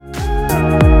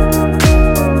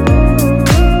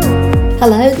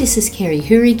Hello, this is Kerry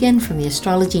Hourigan from the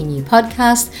Astrology New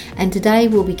podcast, and today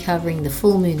we'll be covering the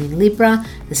full moon in Libra,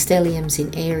 the stelliums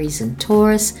in Aries and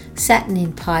Taurus, Saturn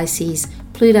in Pisces,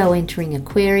 Pluto entering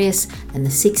Aquarius, and the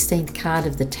 16th card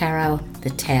of the tarot, the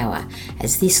Tower,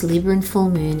 as this Libran full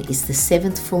moon is the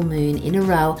 7th full moon in a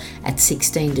row at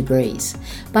 16 degrees.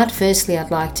 But firstly,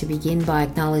 I'd like to begin by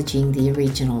acknowledging the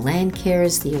original land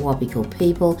carers, the Awabakal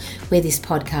people, where this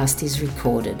podcast is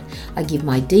recorded. I give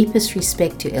my deepest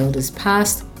respect to elders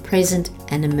past, present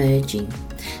and emerging.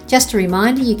 Just a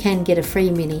reminder, you can get a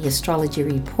free mini astrology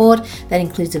report that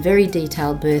includes a very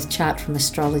detailed birth chart from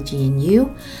Astrology and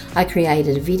You. I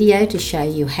created a video to show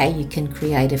you how you can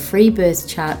create a free birth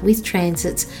chart with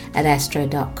transits at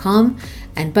astro.com,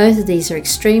 and both of these are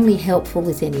extremely helpful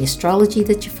with any astrology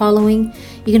that you're following.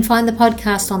 You can find the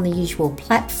podcast on the usual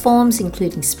platforms,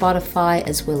 including Spotify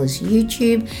as well as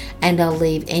YouTube, and I'll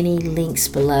leave any links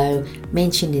below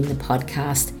mentioned in the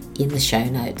podcast in the show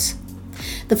notes.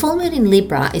 The full moon in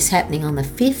Libra is happening on the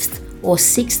 5th or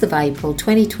 6th of April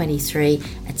 2023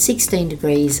 at 16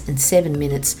 degrees and 7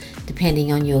 minutes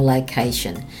depending on your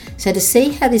location. So to see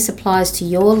how this applies to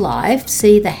your life,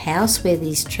 see the house where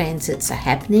these transits are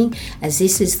happening, as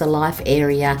this is the life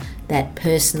area that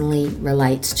personally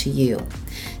relates to you.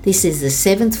 This is the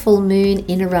 7th full moon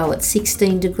in a row at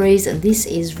 16 degrees, and this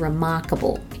is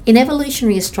remarkable. In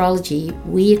evolutionary astrology,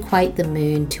 we equate the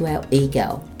moon to our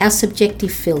ego, our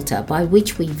subjective filter by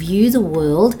which we view the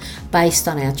world based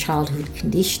on our childhood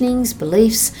conditionings,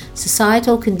 beliefs,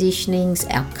 societal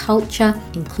conditionings, our culture,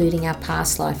 including our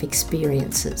past life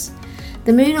experiences.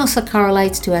 The moon also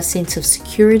correlates to our sense of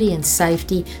security and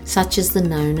safety, such as the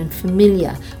known and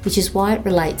familiar, which is why it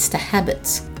relates to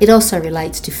habits. It also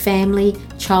relates to family,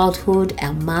 childhood,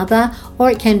 our mother,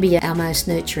 or it can be our most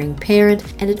nurturing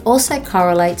parent, and it also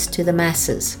correlates to the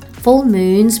masses. Full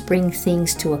moons bring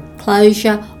things to a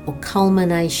closure or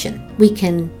culmination. We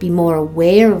can be more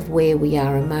aware of where we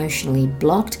are emotionally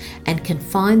blocked and can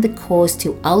find the cause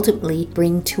to ultimately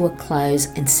bring to a close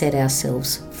and set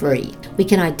ourselves free. We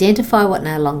can identify what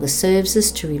no longer serves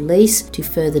us to release, to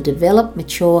further develop,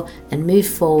 mature and move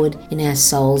forward in our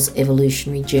soul's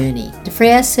evolutionary journey. To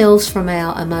free ourselves from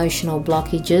our emotional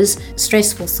blockages,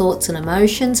 stressful thoughts and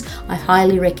emotions, I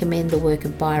highly recommend the work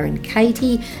of Byron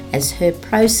Katie, as her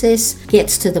process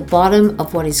gets to the bottom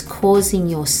of what is causing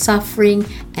your suffering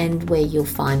and where you'll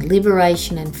find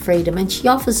liberation and freedom, and she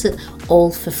offers it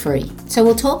all for free. So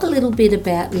we'll talk a little bit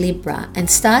about Libra, and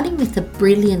starting with the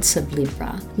brilliance of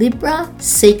Libra. Libra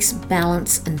seeks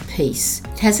balance and peace.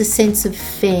 It has a sense of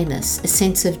fairness, a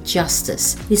sense of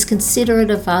justice. It is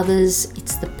considerate of others.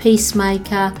 It's the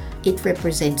peacemaker. It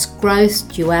represents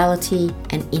growth, duality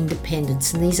and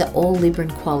independence, and these are all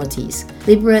Libran qualities.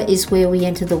 Libra is where we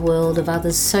enter the world of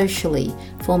others socially,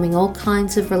 forming all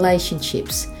kinds of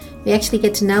relationships. We actually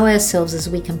get to know ourselves as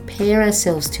we compare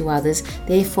ourselves to others,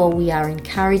 therefore we are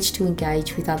encouraged to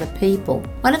engage with other people.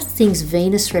 One of the things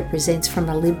Venus represents from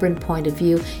a Libran point of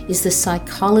view is the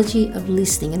psychology of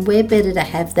listening, and we're better to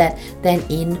have that than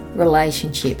in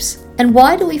relationships. And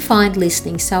why do we find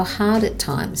listening so hard at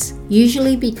times?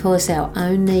 Usually because our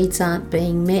own needs aren't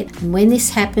being met, and when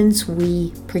this happens,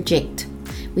 we project.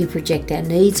 We project our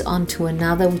needs onto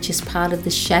another, which is part of the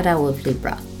shadow of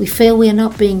Libra. We feel we are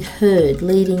not being heard,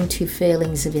 leading to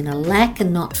feelings of inner lack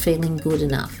and not feeling good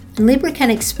enough. And Libra can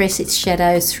express its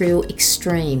shadow through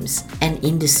extremes and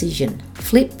indecision,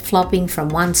 flip-flopping from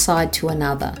one side to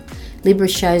another. Libra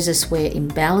shows us where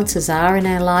imbalances are in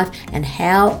our life and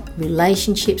how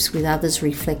relationships with others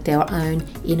reflect our own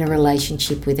inner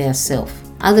relationship with ourselves.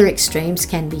 Other extremes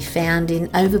can be found in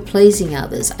over-pleasing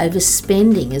others,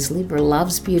 overspending, as Libra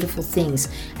loves beautiful things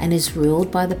and is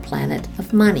ruled by the planet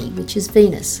of money, which is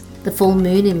Venus. The full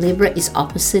moon in Libra is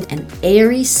opposite an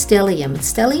Aries stellium.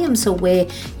 Stelliums are where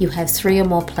you have 3 or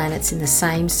more planets in the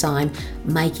same sign,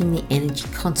 making the energy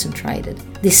concentrated.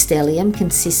 This stellium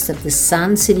consists of the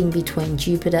Sun sitting between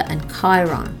Jupiter and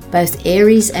Chiron. Both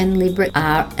Aries and Libra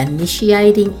are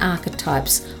initiating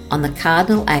archetypes on the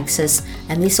cardinal axis,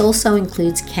 and this also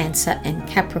includes Cancer and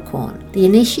Capricorn. The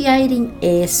initiating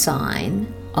air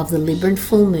sign of the Libran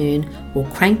full moon will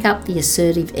crank up the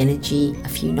assertive energy a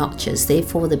few notches.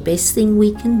 Therefore, the best thing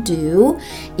we can do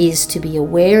is to be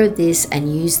aware of this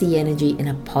and use the energy in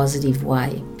a positive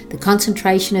way. The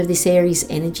concentration of this Aries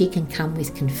energy can come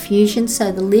with confusion,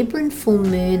 so the Libran full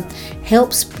moon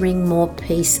helps bring more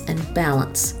peace and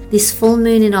balance. This full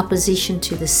moon in opposition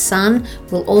to the Sun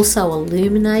will also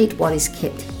illuminate what is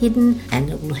kept hidden, and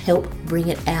it will help bring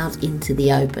it out into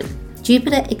the open.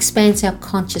 Jupiter expands our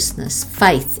consciousness,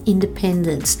 faith,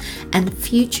 independence, and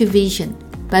future vision.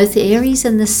 Both Aries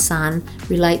and the Sun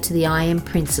relate to the I am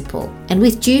principle. And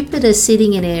with Jupiter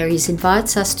sitting in Aries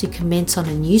invites us to commence on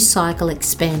a new cycle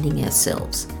expanding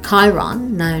ourselves.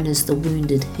 Chiron, known as the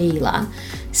wounded healer,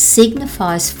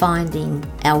 signifies finding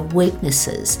our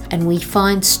weaknesses, and we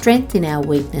find strength in our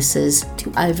weaknesses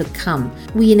to overcome.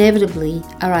 We inevitably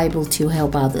are able to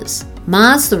help others.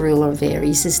 Mars, the ruler of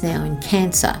Aries, is now in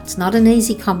Cancer. It's not an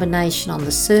easy combination on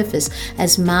the surface,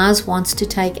 as Mars wants to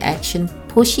take action,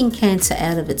 pushing Cancer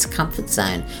out of its comfort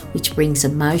zone, which brings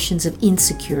emotions of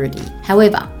insecurity.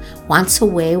 However, once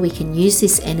aware, we can use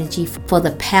this energy for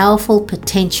the powerful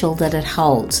potential that it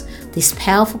holds. This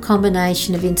powerful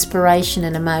combination of inspiration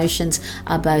and emotions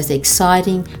are both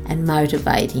exciting and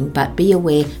motivating, but be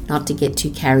aware not to get too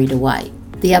carried away.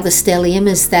 The other stellium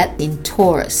is that in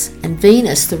Taurus, and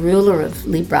Venus, the ruler of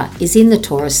Libra, is in the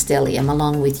Taurus stellium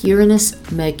along with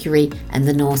Uranus, Mercury and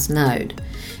the North Node.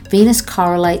 Venus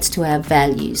correlates to our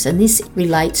values, and this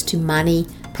relates to money,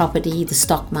 property, the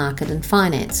stock market and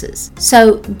finances.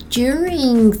 So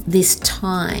during this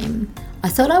time, I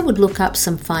thought I would look up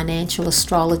some financial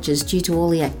astrologers due to all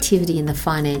the activity in the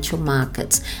financial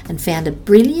markets, and found a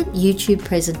brilliant YouTube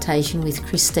presentation with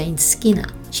Christine Skinner.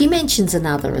 She mentions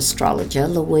another astrologer,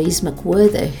 Louise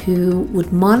McWhirter, who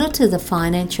would monitor the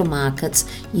financial markets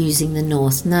using the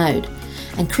North Node.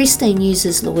 And Christine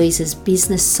uses Louise's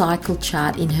business cycle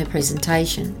chart in her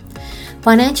presentation.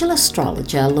 Financial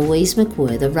astrologer Louise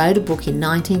McWhirter wrote a book in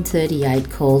 1938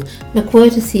 called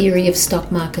McWhirter Theory of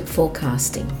Stock Market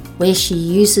Forecasting, where she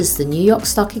uses the New York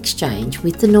Stock Exchange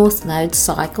with the North Node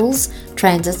cycles,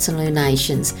 transits and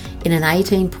lunations in an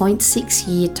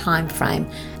 18.6-year time frame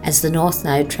as the North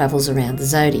Node travels around the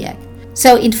zodiac.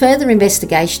 So in further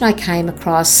investigation, I came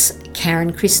across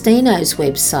Karen Christino's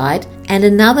website and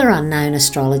another unknown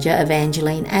astrologer,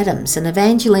 Evangeline Adams. And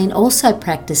Evangeline also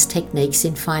practiced techniques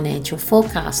in financial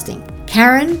forecasting.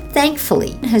 Karen,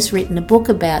 thankfully, has written a book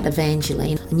about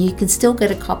Evangeline, and you can still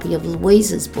get a copy of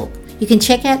Louise's book. You can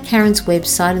check out Karen's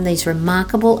website and these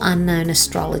remarkable unknown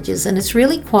astrologers, and it's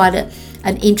really quite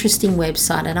an interesting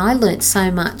website, and I learnt so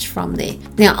much from there.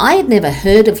 Now, I had never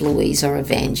heard of Louise or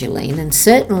Evangeline, and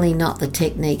certainly not the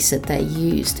techniques that they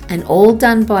used, and all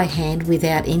done by hand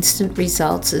without instant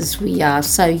results as we are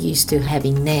so used to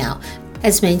having now.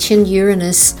 As mentioned,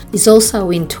 Uranus is also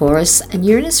in Taurus, and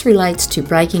Uranus relates to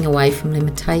breaking away from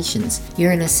limitations.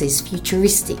 Uranus is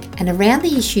futuristic, and around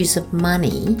the issues of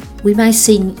money, we may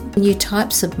see new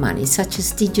types of money, such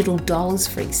as digital dollars,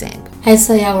 for example, as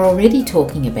they are already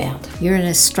talking about.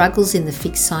 Uranus struggles in the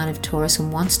fixed sign of Taurus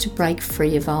and wants to break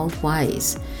free of old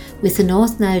ways. With the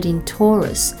North Node in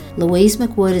Taurus, Louise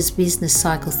McWhirter's business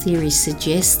cycle theory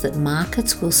suggests that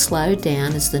markets will slow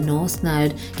down as the North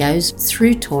Node goes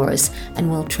through Taurus and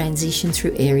will transition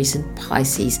through Aries and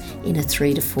Pisces in a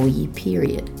 3 to 4 year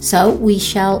period. So we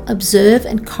shall observe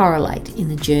and correlate in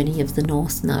the journey of the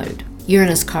North Node.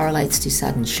 Uranus correlates to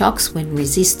sudden shocks when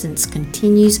resistance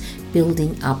continues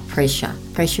building up pressure.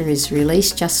 Pressure is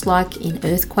released just like in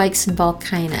earthquakes and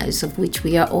volcanoes, of which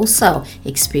we are also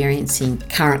experiencing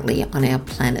currently on our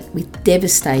planet with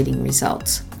devastating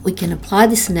results. We can apply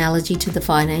this analogy to the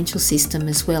financial system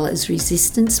as well, as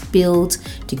resistance builds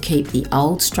to keep the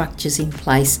old structures in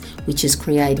place, which is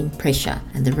creating pressure,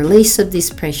 and the release of this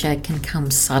pressure can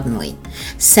come suddenly.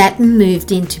 Saturn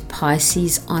moved into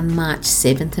Pisces on March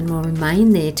 7th and will remain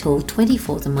there till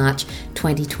 24th of March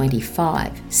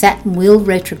 2025. Saturn will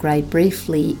retrograde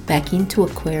briefly back into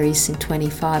Aquarius in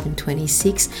 25 and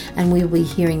 26, and we'll be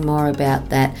hearing more about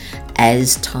that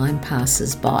as time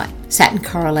passes by. Saturn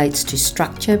correlates to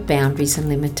structure, boundaries and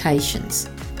limitations,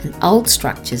 and old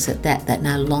structures at that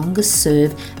no longer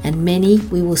serve, and many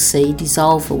we will see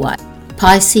dissolve away.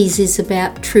 Pisces is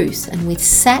about truth, and with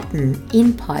Saturn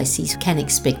in Pisces, we can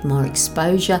expect more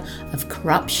exposure of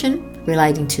corruption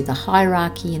relating to the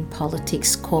hierarchy in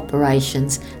politics,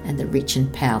 corporations and the rich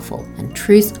and powerful, and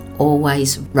truth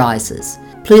always rises.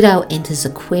 Pluto enters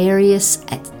Aquarius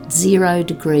at 0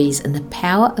 degrees, and the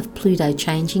power of Pluto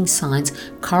changing signs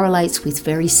correlates with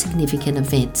very significant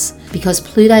events, because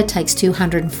Pluto takes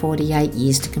 248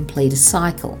 years to complete a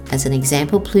cycle. As an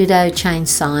example, Pluto changed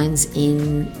signs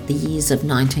in the years of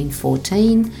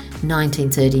 1914,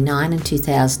 1939 and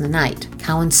 2008,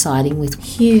 coinciding with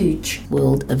huge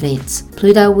world events.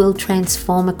 Pluto will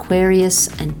transform Aquarius,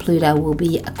 and Pluto will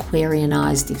be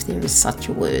Aquarianized, if there is such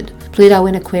a word. Pluto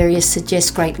in Aquarius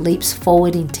suggests great leaps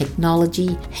forward in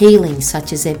technology, healing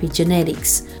such as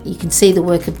epigenetics. You can see the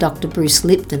work of Dr. Bruce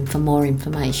Lipton for more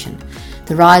information.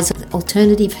 The rise of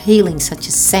alternative healing such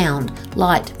as sound,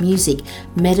 light, music,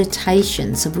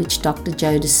 meditations, of which Dr.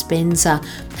 Joe Dispenza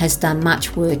has done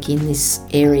much work in this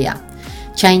area.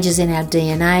 changes in our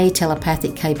DNA,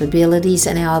 telepathic capabilities,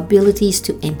 and our abilities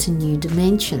to enter new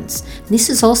dimensions. This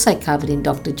is also covered in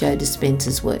Dr. Joe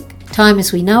Dispenza's work. Time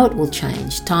as we know it will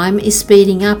change. Time is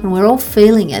speeding up and we're all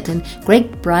feeling it, and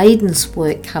Greg Braden's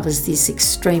work covers this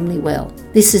extremely well.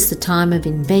 This is the time of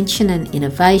invention and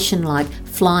innovation like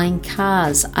flying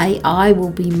cars. AI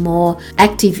will be more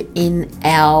active in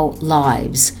our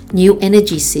lives. New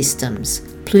energy systems.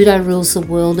 Pluto rules the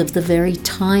world of the very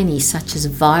tiny, such as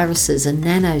viruses and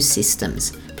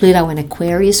nanosystems. Pluto in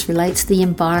Aquarius relates to the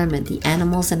environment, the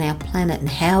animals and our planet, and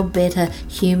how better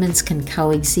humans can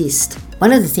coexist.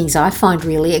 One of the things I find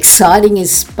really exciting is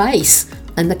space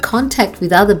and the contact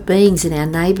with other beings in our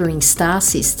neighbouring star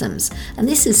systems. And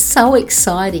this is so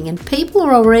exciting, and people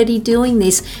are already doing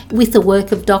this with the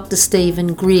work of Dr.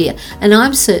 Stephen Greer, and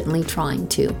I'm certainly trying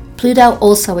to. Pluto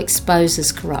also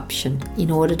exposes corruption in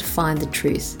order to find the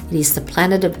truth. It is the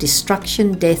planet of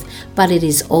destruction, death, but it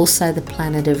is also the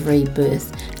planet of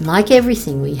rebirth. And like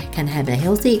everything, we can have a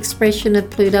healthy expression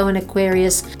of Pluto in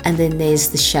Aquarius, and then there's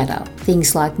the shadow.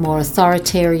 Things like more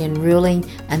authoritarian ruling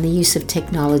and the use of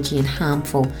technology in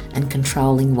harmful and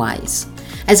controlling ways.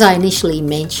 As I initially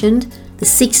mentioned, the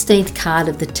 16th card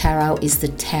of the tarot is the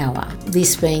Tower,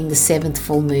 this being the 7th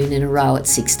full moon in a row at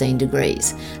 16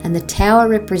 degrees. And the Tower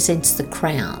represents the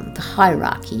crown, the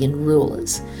hierarchy and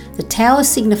rulers. The Tower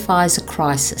signifies a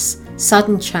crisis,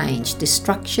 sudden change,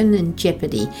 destruction and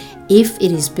jeopardy if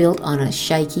it is built on a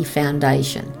shaky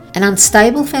foundation. An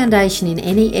unstable foundation in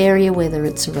any area, whether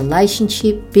it's a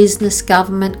relationship, business,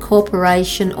 government,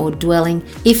 corporation or dwelling,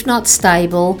 if not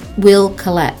stable, will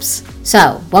collapse.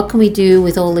 So, what can we do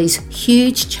with all these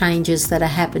huge changes that are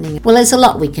happening? Well, there's a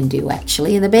lot we can do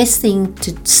actually, and the best thing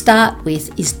to start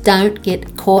with is don't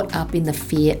get caught up in the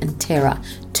fear and terror.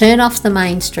 Turn off the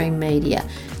mainstream media.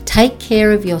 Take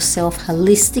care of yourself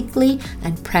holistically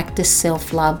and practice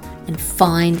self-love and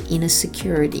find inner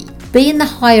security. Be in the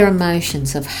higher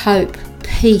emotions of hope,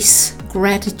 peace,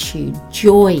 gratitude,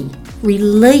 joy,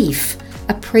 relief,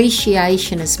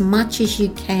 appreciation as much as you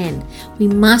can. We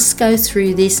must go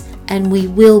through this and we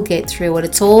will get through it.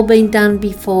 It's all been done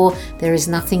before. There is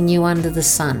nothing new under the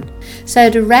sun. So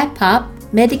to wrap up,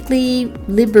 medically,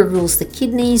 Libra rules the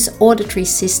kidneys, auditory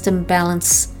system,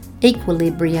 balance,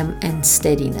 equilibrium and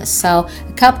steadiness. So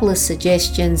a couple of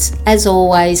suggestions. As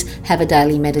always, have a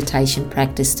daily meditation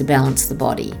practice to balance the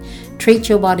body. Treat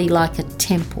your body like a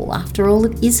temple. After all,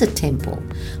 it is a temple.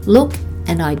 Look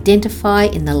and identify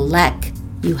in the lack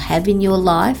you have in your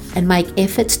life and make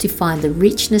efforts to find the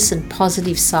richness and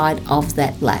positive side of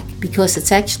that lack, because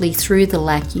it's actually through the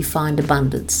lack you find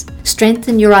abundance.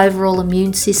 Strengthen your overall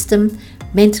immune system,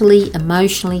 mentally,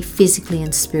 emotionally, physically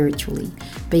and spiritually.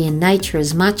 Be in nature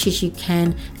as much as you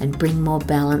can and bring more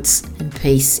balance and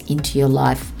peace into your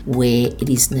life where it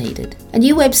is needed. A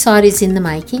new website is in the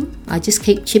making. I just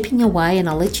keep chipping away and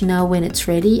I'll let you know when it's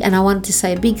ready. And I wanted to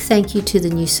say a big thank you to the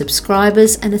new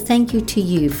subscribers and a thank you to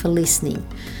you for listening.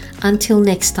 Until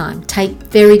next time, take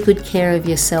very good care of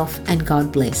yourself and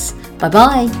God bless.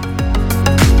 Bye-bye.